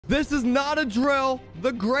This is not a drill.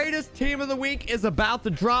 The greatest team of the week is about to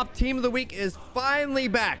drop. Team of the week is finally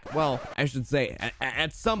back. Well, I should say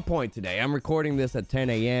at some point today. I'm recording this at 10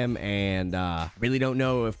 a.m. and really don't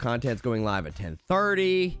know if content's going live at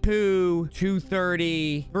 10:30, 2,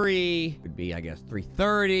 2:30, 3. Could be, I guess,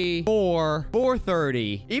 3:30, 4,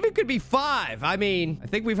 4:30. Even could be 5. I mean, I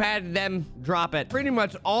think we've had them drop at pretty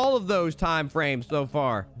much all of those time frames so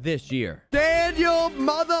far this year. Daniel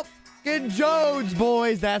Jones,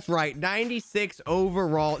 boys. That's right. 96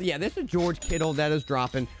 overall. Yeah, this is George Kittle that is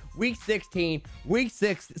dropping. Week 16, week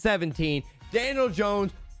 17. Daniel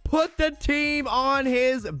Jones put the team on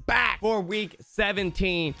his back for week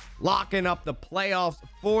 17, locking up the playoffs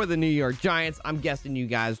for the New York Giants. I'm guessing you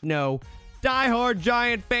guys know. Diehard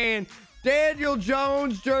Giant fan. Daniel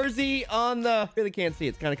Jones jersey on the... Really can't see.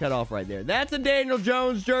 It's kind of cut off right there. That's a Daniel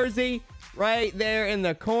Jones jersey right there in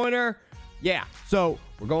the corner. Yeah, so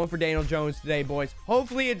we're going for Daniel Jones today, boys.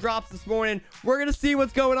 Hopefully it drops this morning. We're going to see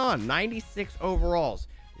what's going on. 96 overalls.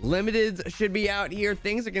 Limiteds should be out here.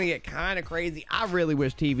 Things are going to get kind of crazy. I really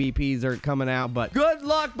wish TVPs are coming out, but good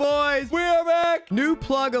luck, boys. We're back. New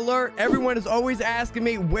plug alert. Everyone is always asking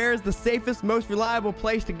me, where's the safest, most reliable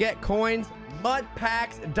place to get coins?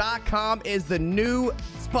 Mudpacks.com is the new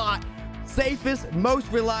spot. Safest,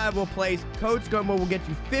 most reliable place. Code Scomo will get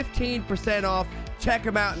you 15% off. Check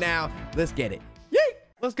them out now. Let's get it. Yay!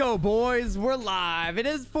 Let's go, boys. We're live. It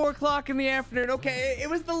is 4 o'clock in the afternoon. Okay, it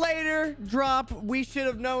was the later drop. We should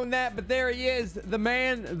have known that, but there he is. The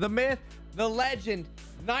man, the myth, the legend.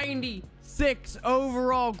 96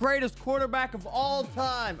 overall. Greatest quarterback of all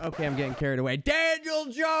time. Okay, I'm getting carried away. Daniel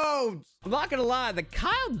Jones! I'm not gonna lie. The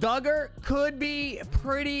Kyle Duggar could be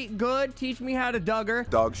pretty good. Teach me how to Duggar.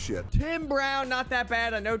 Dog shit. Tim Brown, not that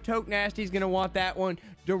bad. I know Toke Nasty's gonna want that one.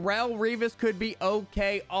 Darrelle Revis could be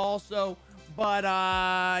okay also. But,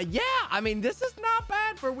 yeah, I mean, this is not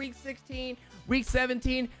bad for week 16, week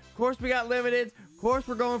 17. Of course, we got limiteds. Of course,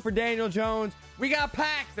 we're going for Daniel Jones. We got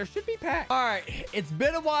packs. There should be packs. All right, it's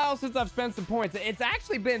been a while since I've spent some points. It's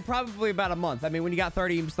actually been probably about a month. I mean, when you got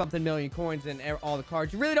 30-something million coins and all the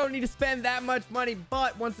cards, you really don't need to spend that much money.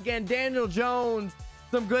 But, once again, Daniel Jones,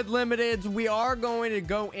 some good limiteds. We are going to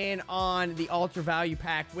go in on the Ultra Value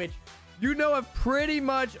Pack, which... you know, I've pretty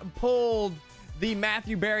much pulled the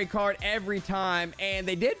Matthew Berry card every time, and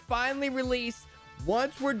they did finally release,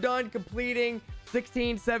 once we're done completing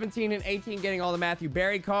 16, 17, and 18, getting all the Matthew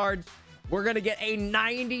Berry cards, we're going to get a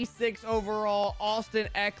 96 overall Austin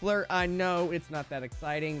Eckler. I know it's not that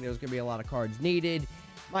exciting. There's going to be a lot of cards needed.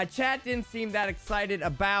 My chat didn't seem that excited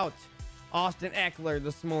about Austin Eckler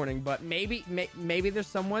this morning, but maybe there's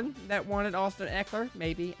someone that wanted Austin Eckler.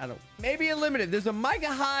 Maybe, I don't. Maybe a limited. There's a Micah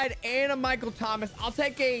Hyde and a Michael Thomas. I'll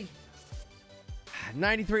take a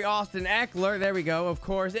 93 Austin Eckler. There we go. Of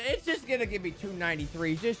course, it's just gonna give me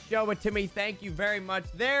 293. Just show it to me. Thank you very much.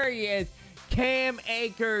 There he is, Cam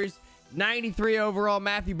Akers, 93 overall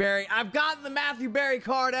Matthew Berry. I've gotten the Matthew Berry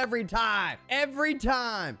card every time. Every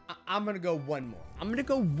time. I'm gonna go one more. I'm gonna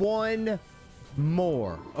go one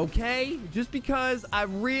more, okay? Just because I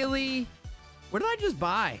really... what did I just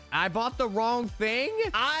buy? I bought the wrong thing.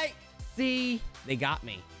 I see they got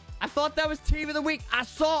me. I thought that was team of the week. I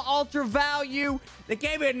saw ultra value. They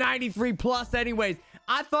gave me a 93 plus anyways.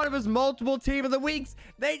 I thought it was multiple team of the weeks.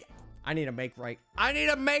 I need to make right. I need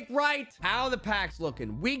to make right. How are the packs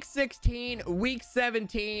looking? Week 16, week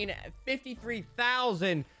 17,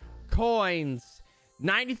 53,000 coins.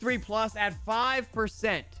 93 plus at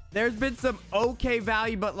 5%. There's been some okay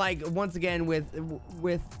value, but like once again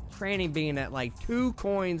with training being at like 2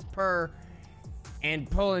 coins per and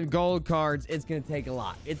pulling gold cards, it's gonna take a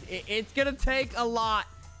lot. It's gonna take a lot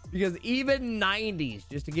because even 90s,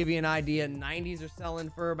 just to give you an idea, 90s are selling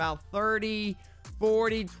for about 30,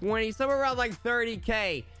 40, 20, somewhere around like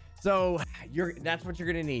 30K. So that's what you're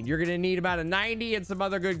gonna need. You're gonna need about a 90 and some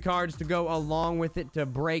other good cards to go along with it to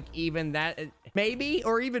break even that, maybe,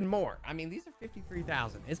 or even more. I mean, these are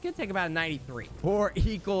 53,000. It's gonna take about a 93 or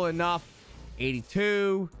equal enough.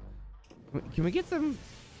 82. Can we get some?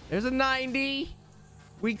 There's a 90.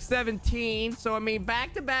 Week 17. So I mean,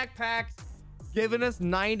 back-to-back packs giving us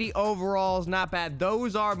 90 overalls. Not bad.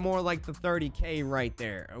 Those are more like the 30K right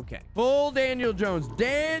there. Okay. Full Daniel Jones.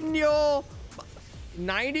 Daniel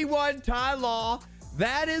 91 Ty Law.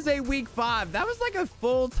 That is a week 5. That was like a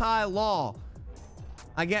full Ty Law.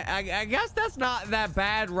 I guess that's not that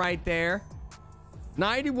bad right there.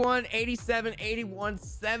 91, 87, 81,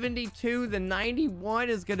 72. The 91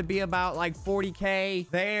 is going to be about like 40K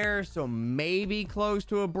there. So maybe close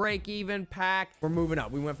to a break-even pack. We're moving up.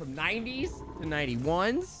 We went from 90s to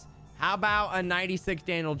 91s. How about a 96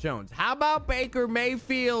 Daniel Jones? How about Baker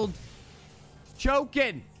Mayfield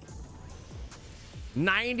choking?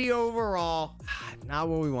 90 overall. Not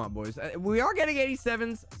what we want, boys. We are getting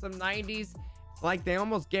 87s, some 90s. Like they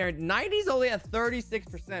almost guarantee. 90s only at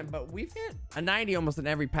 36%, but we've hit a 90 almost in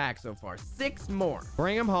every pack so far. 6 more.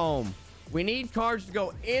 Bring them home. We need cards to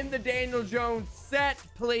go in the Daniel Jones set,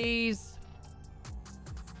 please.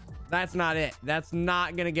 That's not it. That's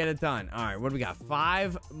not gonna get it done. All right, what do we got?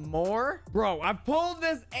 5 more? Bro, I've pulled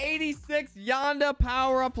this 86 Yonda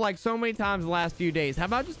power up like so many times the last few days. How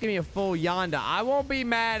about just give me a full Yonda? I won't be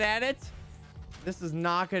mad at it. This is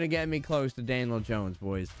not gonna get me close to Daniel Jones,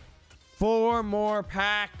 boys. 4 more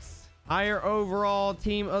packs. Higher overall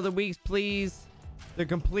team of the weeks, please. To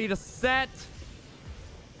complete a set.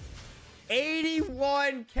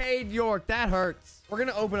 81 Cade York. That hurts. We're going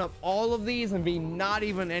to open up all of these and be not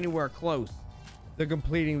even anywhere close to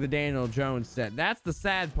completing the Daniel Jones set. That's the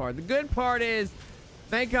sad part. The good part is,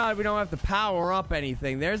 thank God we don't have to power up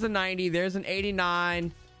anything. There's a 90. There's an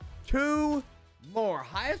 89. 2 more.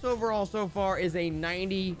 Highest overall so far is a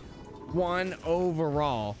 91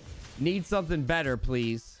 overall. Need something better,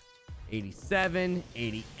 please. 87,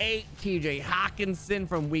 88. TJ Hawkinson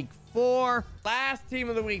from week 4. Last team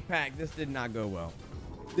of the week pack. This did not go well.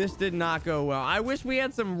 This did not go well. I wish we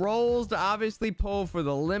had some rolls to obviously pull for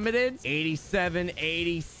the limited. 87,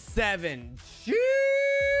 87. Sheesh.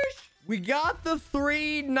 We got the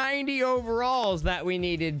 390 overalls that we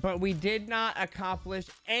needed, but we did not accomplish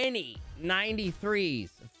any 93s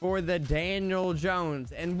for the Daniel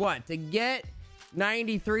Jones. And what? To get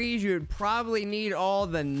 93s, you would probably need all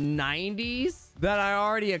the 90s that I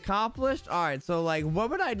already accomplished. All right, so like, what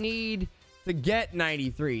would I need to get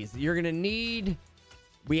 93s? You're gonna need,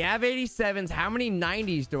 we have 87s. How many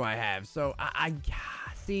 90s do I have? So I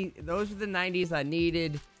see, those are the 90s I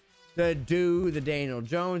needed to do the Daniel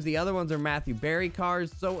Jones. The other ones are Matthew Berry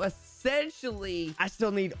cards. So essentially, I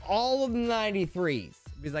still need all of the 93s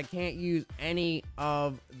because I can't use any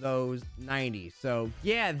of those 90s. So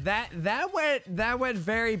yeah, that went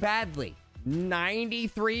very badly.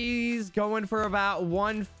 93s going for about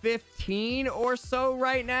 115 or so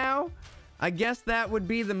right now. I guess that would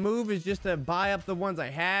be the move, is just to buy up the ones I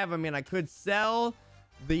have. I mean, I could sell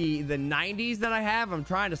the 90s that I have. I'm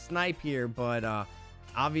trying to snipe here, but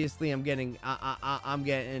obviously I'm getting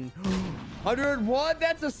 101.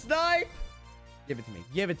 That's a snipe. Give it to me.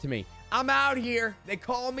 Give it to me. I'm out here. They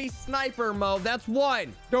call me sniper mode. That's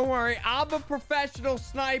 1. Don't worry. I'm a professional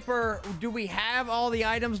sniper. Do we have all the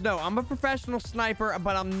items? No, I'm a professional sniper,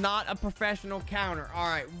 but I'm not a professional counter. All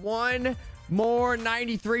right, 1 more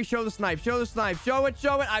 93. Show the snipe. Show the snipe. Show it.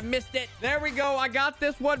 Show it. I missed it. There we go. I got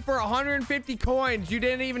this one for 150 coins. You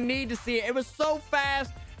didn't even need to see it. It was so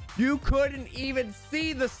fast, you couldn't even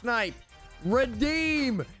see the snipe.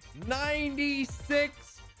 Redeem.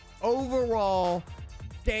 96 overall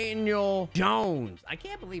Daniel Jones. I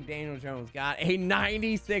can't believe Daniel Jones got a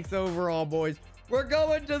 96 overall, boys. We're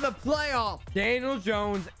going to the playoff. Daniel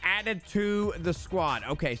Jones added to the squad.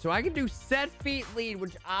 Okay, so I can do set feet lead,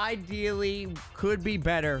 which ideally could be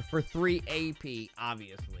better for 3 AP,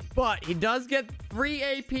 obviously. But he does get 3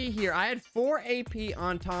 AP here. I had 4 AP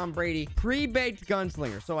on Tom Brady, pre-baked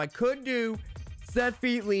gunslinger. So I could do set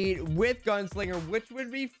feet lead with gunslinger, which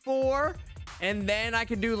would be 4. And then I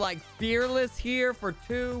could do like fearless here for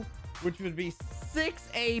 2, which would be 6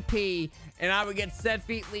 AP. And I would get set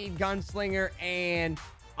feet lead, gunslinger, and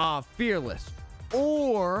fearless.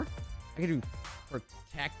 Or I could do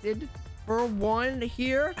protected for 1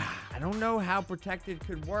 here. I don't know how protected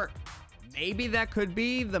could work. Maybe that could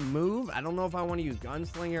be the move. I don't know if I want to use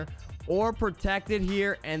gunslinger or protected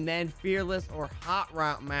here, and then fearless or hot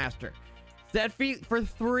route master. Set feet for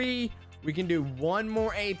 3. We can do 1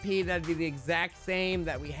 more AP. That'd be the exact same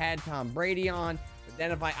that we had Tom Brady on. But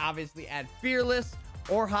then if I obviously add fearless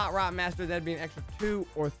or hot route master, that'd be an extra 2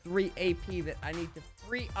 or 3 AP that I need to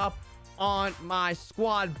free up on my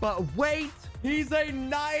squad. But wait, he's a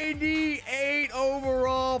 98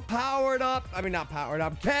 overall, powered up. I mean, not powered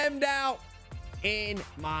up, chemmed out in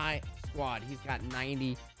my squad. He's got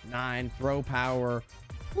 99 throw power.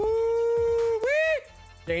 Woo-wee!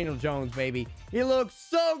 Daniel Jones, baby. He looks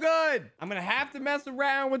so good. I'm gonna have to mess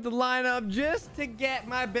around with the lineup just to get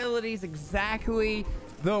my abilities exactly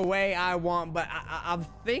the way I want. But I'm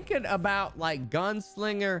thinking about like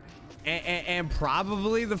gunslinger and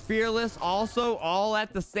probably the fearless also all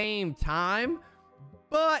at the same time.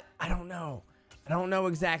 But I don't know. I don't know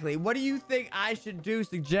exactly. What do you think I should do?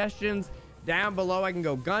 Suggestions down below. I can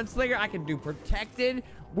go gunslinger. I can do protected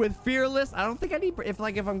with fearless. I don't think I need, if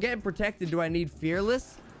I'm getting protected, do I need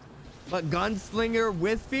fearless? But gunslinger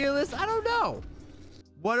with fearless, I don't know.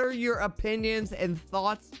 What are your opinions and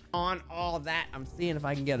thoughts on all that? I'm seeing if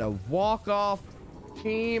I can get a walk-off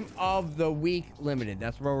Team of the week limited.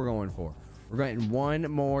 That's what we're going for. We're getting one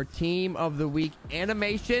more team of the week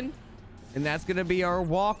animation, and that's going to be our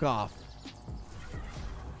walk-off.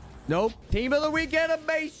 Nope. Team of the week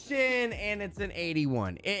animation, and it's an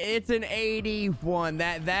 81. It's an 81.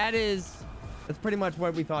 That's pretty much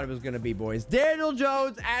what we thought it was going to be, boys. Daniel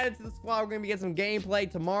Jones added to the squad. We're going to be getting some gameplay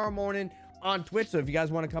tomorrow morning on Twitch. So if you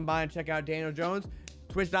guys want to come by and check out Daniel Jones,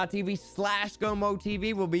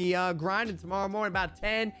 twitch.tv/ScomoTV. We'll be grinding tomorrow morning about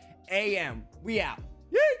 10 a.m. We out.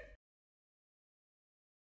 Yeet!